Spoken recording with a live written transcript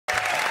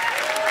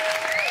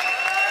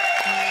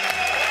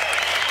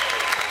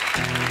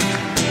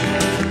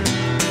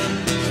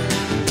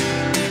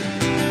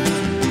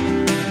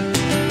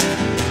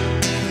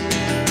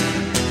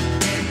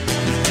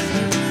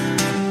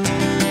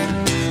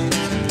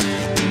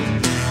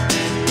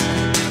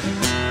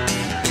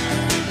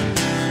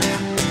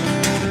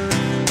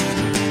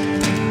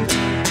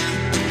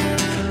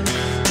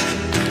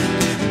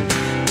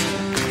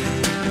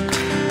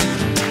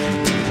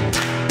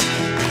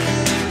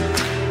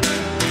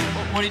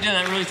What are you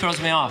doing? That really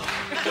throws me off.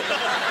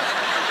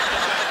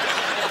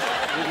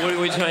 What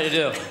are you trying to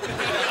do?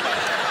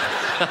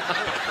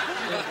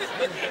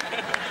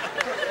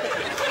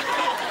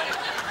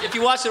 If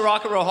you watch the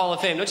Rock and Roll Hall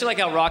of Fame, don't you like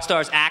how rock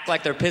stars act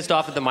like they're pissed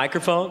off at the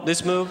microphone?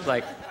 This move,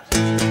 like...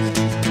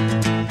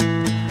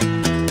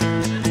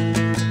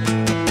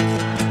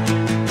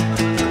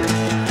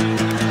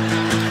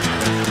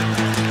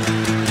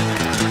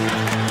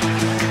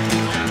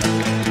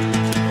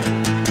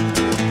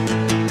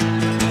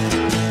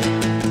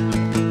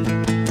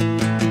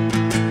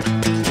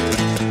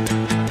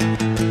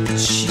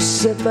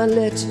 Said my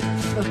letter,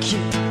 fuck you.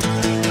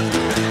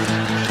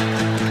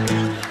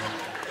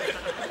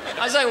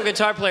 I was like when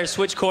guitar players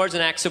switch chords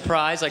and act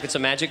surprised, like it's a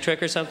magic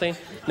trick or something.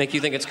 Make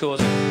you think it's cool.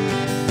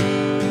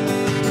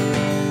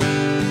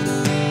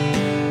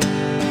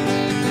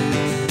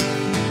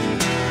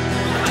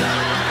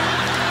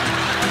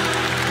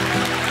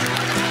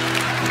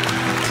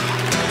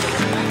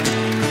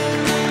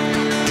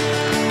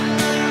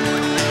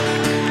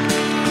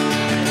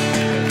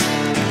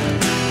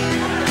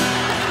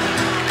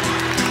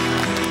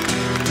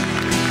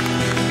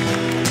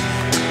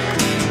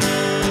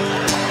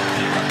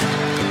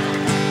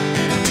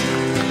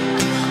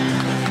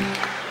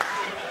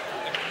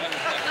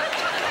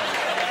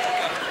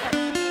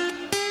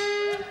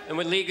 And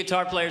when lead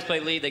guitar players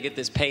play lead, they get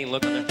this pain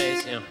look on their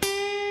face, you know.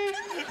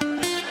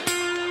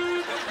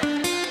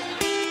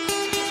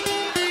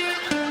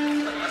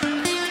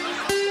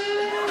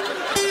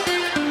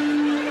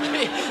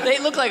 They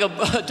look like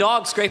a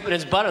dog scraping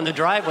his butt on the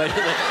driveway.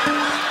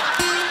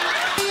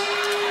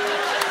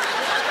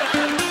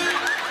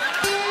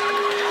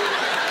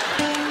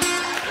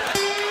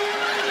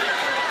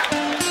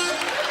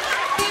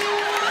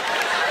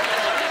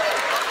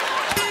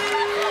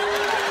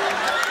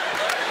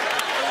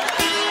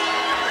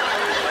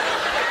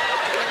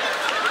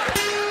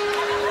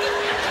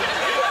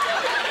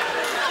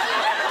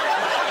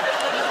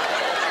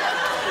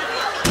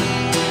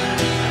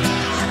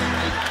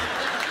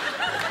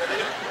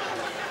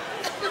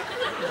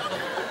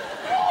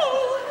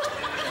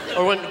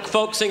 Or when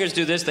folk singers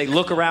do this, they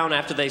look around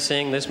after they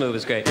sing. This move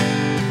is great.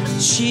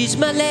 She's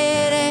my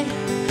lady,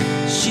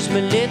 she's my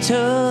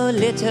little,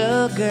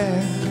 little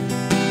girl.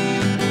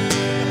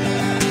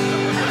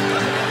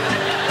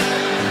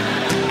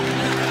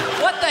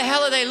 What the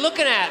hell are they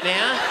looking at,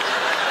 man?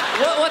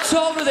 What's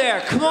over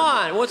there? Come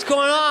on, what's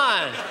going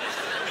on?